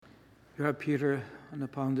You are Peter, and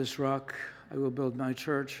upon this rock I will build my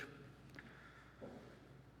church.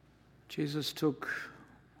 Jesus took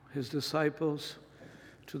his disciples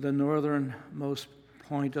to the northernmost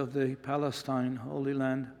point of the Palestine, Holy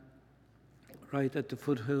Land, right at the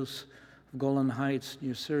foothills of Golan Heights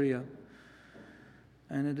near Syria.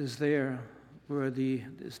 And it is there where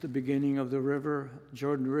it's the beginning of the river.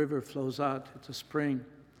 Jordan River flows out. It's a spring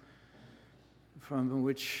from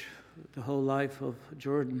which the whole life of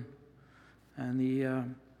Jordan and the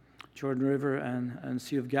Jordan River and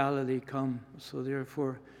Sea of Galilee come. So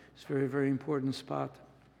therefore, it's a very, very important spot.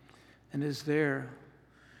 And it's there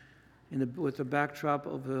with the backdrop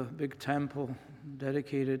of a big temple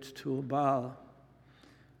dedicated to a Baal.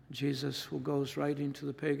 Jesus, who goes right into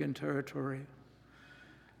the pagan territory.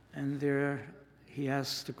 And there he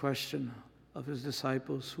asks the question of his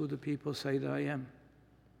disciples, who do people say that I am?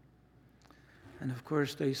 And of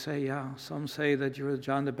course they say, yeah, some say that you're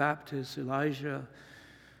John the Baptist, Elijah,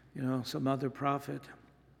 some other prophet.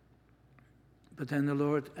 But then the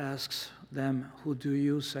Lord asks them, who do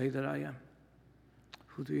you say that I am?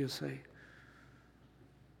 Who do you say?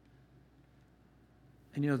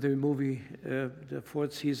 And the movie, the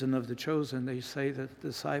fourth season of The Chosen, they say that the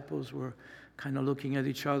disciples were kind of looking at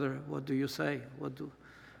each other. What do you say? What do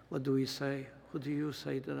we say? Who do you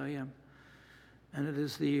say that I am? And it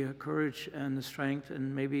is the courage and the strength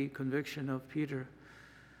and maybe conviction of Peter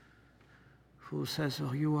who says,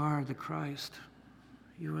 oh, you are the Christ.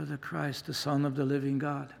 You are the Christ, the Son of the living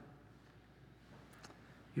God.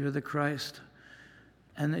 You are the Christ.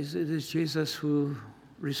 And it is Jesus who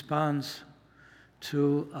responds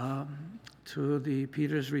to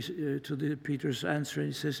Peter's answer.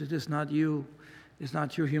 He says, it is not you, it's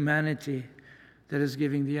not your humanity that is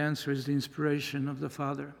giving the answer, it's the inspiration of the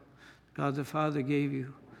Father. God the Father gave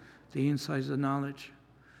you the insights, the knowledge.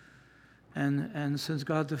 And since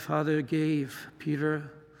God the Father gave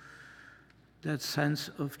Peter that sense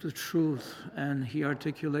of the truth, and he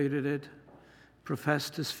articulated it,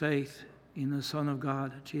 professed his faith in the Son of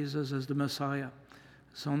God, Jesus as the Messiah,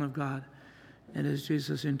 Son of God. And as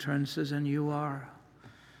Jesus in turn says, and you are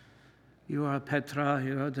Petra,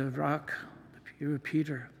 you are the rock, you are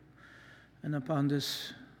Peter. And upon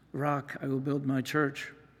this rock I will build my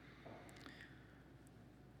church.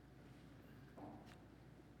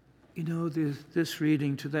 This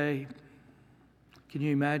reading today, can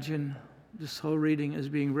you imagine this whole reading is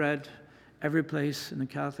being read every place in the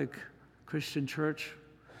Catholic Christian church?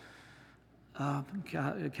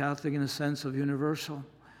 Catholic in the sense of universal.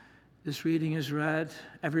 This reading is read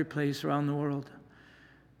every place around the world.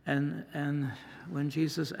 And when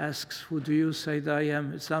Jesus asks, who do you say that I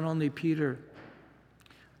am? It's not only Peter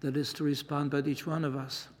that is to respond, but each one of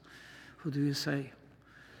us. Who do you say?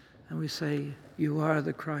 And we say, you are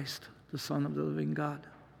the Christ, the Son of the living God.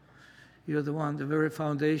 You're the one, the very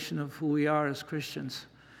foundation of who we are as Christians.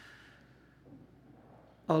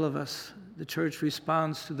 All of us, the church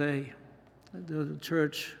responds today, the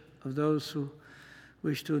church of those who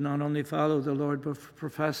wish to not only follow the Lord, but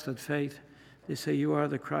profess that faith. They say, you are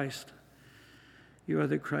the Christ. You are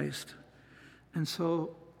the Christ. And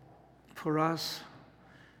so, for us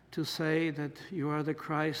to say that you are the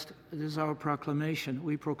Christ, it is our proclamation.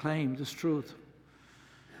 We proclaim this truth.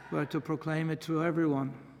 We are to proclaim it to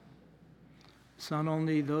everyone. It's not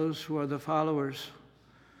only those who are the followers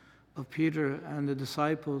of Peter and the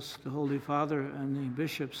disciples, the Holy Father and the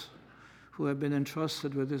bishops who have been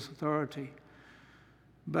entrusted with this authority,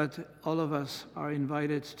 but all of us are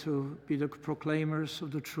invited to be the proclaimers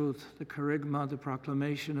of the truth, the kerygma, the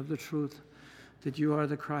proclamation of the truth, that you are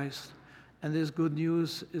the Christ. And this good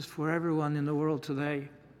news is for everyone in the world today.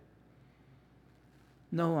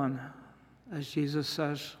 No one, as Jesus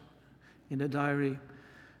says in the diary,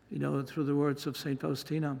 through the words of St.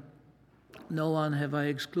 Faustina, no one have I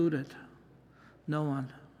excluded, no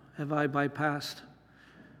one have I bypassed.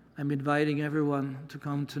 I'm inviting everyone to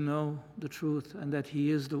come to know the truth and that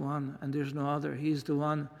he is the one and there's no other. He's the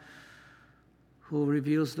one who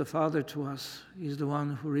reveals the Father to us. He's the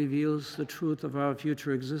one who reveals the truth of our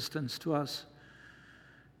future existence to us.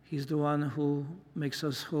 He's the one who makes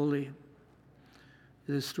us holy.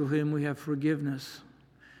 It is through him we have forgiveness.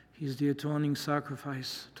 He's the atoning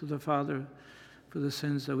sacrifice to the Father for the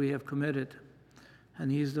sins that we have committed.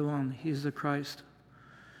 And he's the one, he's the Christ.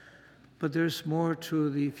 But there's more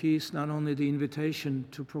to the feast, not only the invitation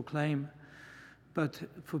to proclaim, but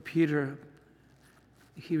for Peter,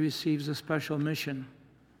 he receives a special mission,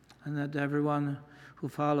 and that everyone who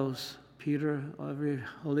follows Peter, every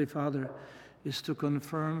Holy Father, is to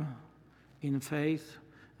confirm in faith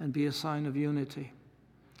and be a sign of unity.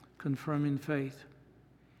 Confirm in faith.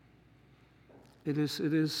 It is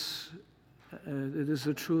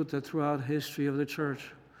the truth that throughout history of the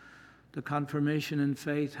church, the confirmation in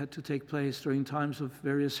faith had to take place during times of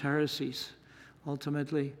various heresies.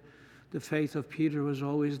 Ultimately, the faith of Peter was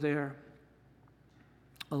always there.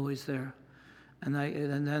 Always there. And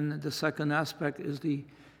then the second aspect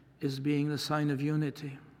is being the sign of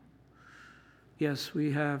unity. Yes,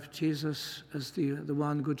 we have Jesus as the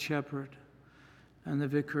one good shepherd, and the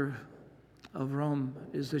vicar of Rome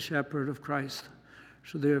is the shepherd of Christ.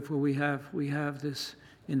 So therefore we have this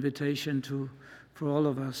invitation for all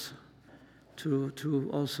of us to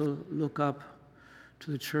also look up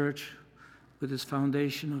to the church with its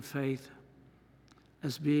foundation of faith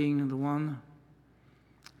as being the one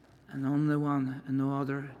and only one and no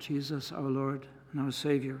other, Jesus our Lord and our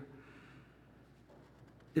Savior.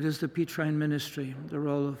 It is the Petrine ministry, the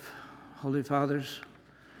role of Holy Fathers,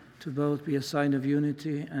 to both be a sign of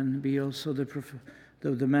unity and be also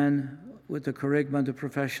the man with the charisma, the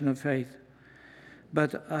profession of faith.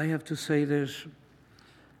 But I have to say this: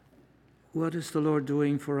 what is the Lord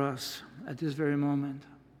doing for us at this very moment?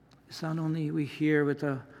 It's not only we hear with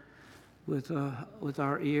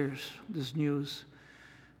our ears this news,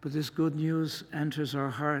 but this good news enters our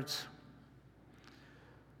hearts.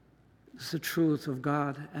 It's the truth of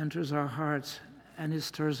God enters our hearts, and it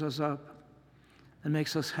stirs us up and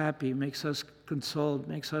makes us happy, makes us consoled,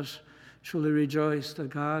 makes us truly rejoice that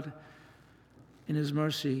God, in His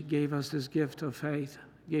mercy, gave us this gift of faith,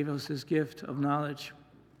 gave us this gift of knowledge,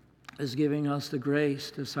 is giving us the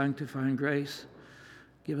grace, the sanctifying grace,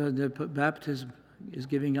 given the baptism, is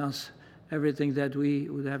giving us everything that we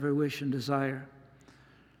would ever wish and desire.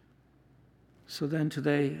 So then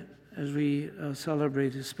today, as we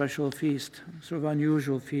celebrate this special feast, sort of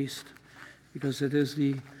unusual feast, because it is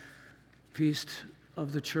the feast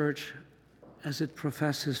of the church as it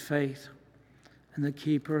professes faith, and the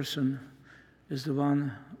key person is the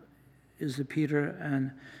Peter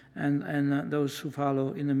and those who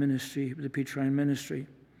follow in the ministry, the Petrine ministry.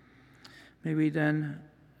 May we then,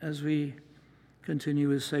 as we continue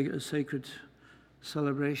with a sacred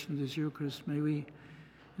celebration of this Eucharist, may we,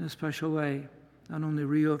 in a special way, not only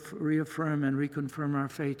reaffirm and reconfirm our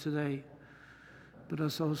faith today, but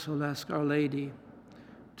us also ask Our Lady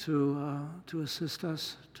to assist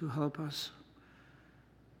us, to help us,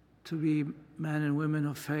 to be men and women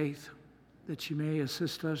of faith, that she may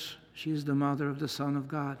assist us. She is the mother of the Son of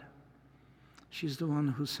God. She's the one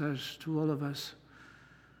who says to all of us,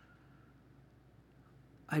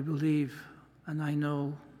 I believe and I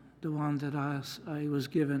know the one that I was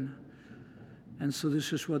given. And so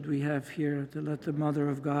this is what we have here, to let the Mother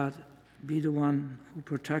of God be the one who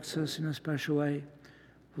protects us in a special way,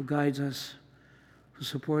 who guides us, who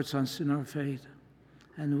supports us in our faith.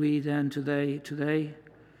 And we then today,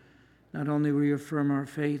 not only reaffirm our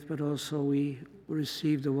faith, but also we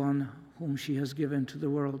receive the one whom she has given to the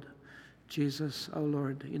world, Jesus our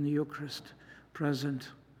Lord, in the Eucharist, present.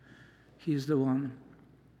 He is the one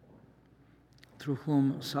through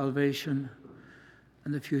whom salvation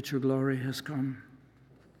and the future glory has come.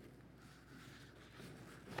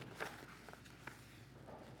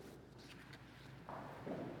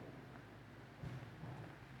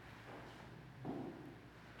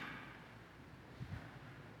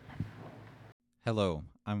 Hello,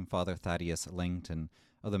 I'm Father Thaddeus Langton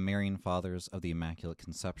of the Marian Fathers of the Immaculate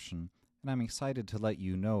Conception, and I'm excited to let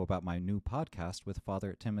you know about my new podcast with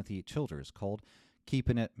Father Timothy Childers called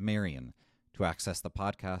Keepin' It Marian. To access the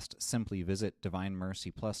podcast, simply visit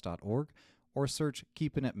divinemercyplus.org or search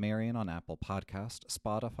Keepin' It Marian on Apple Podcast,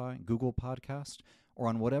 Spotify, Google Podcast, or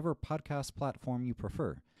on whatever podcast platform you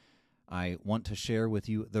prefer. I want to share with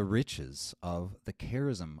you the riches of the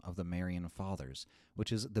charism of the Marian Fathers,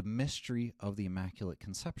 which is the mystery of the Immaculate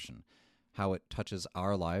Conception, how it touches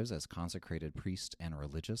our lives as consecrated priests and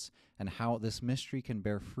religious, and how this mystery can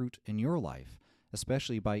bear fruit in your life,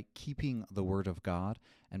 especially by keeping the Word of God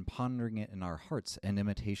and pondering it in our hearts in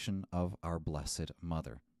imitation of our Blessed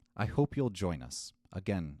Mother. I hope you'll join us.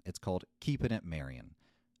 Again, it's called Keepin' It Marian.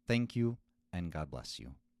 Thank you, and God bless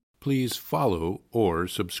you. Please follow or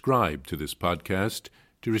subscribe to this podcast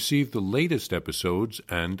to receive the latest episodes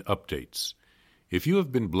and updates. If you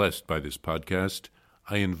have been blessed by this podcast,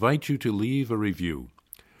 I invite you to leave a review.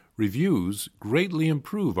 Reviews greatly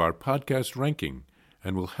improve our podcast ranking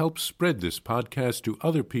and will help spread this podcast to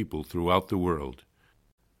other people throughout the world.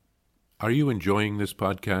 Are you enjoying this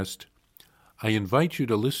podcast? I invite you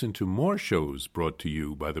to listen to more shows brought to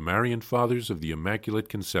you by the Marian Fathers of the Immaculate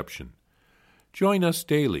Conception. Join us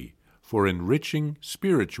daily for enriching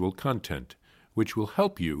spiritual content, which will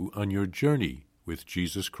help you on your journey with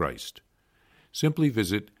Jesus Christ. Simply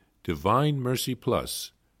visit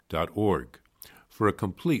divinemercyplus.org, for a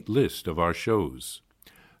complete list of our shows.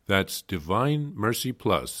 That's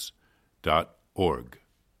DivineMercyPlus.org.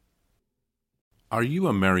 Are you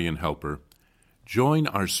a Marian helper? Join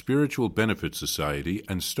our Spiritual Benefit Society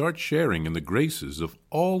and start sharing in the graces of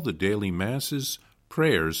all the daily masses,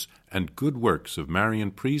 prayers, and good works of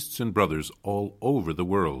Marian priests and brothers all over the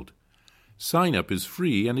world. Sign up is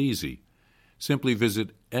free and easy. Simply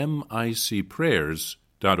visit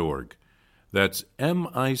micprayers.org. That's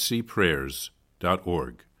micprayers.org.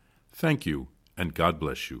 Thank you, and God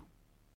bless you.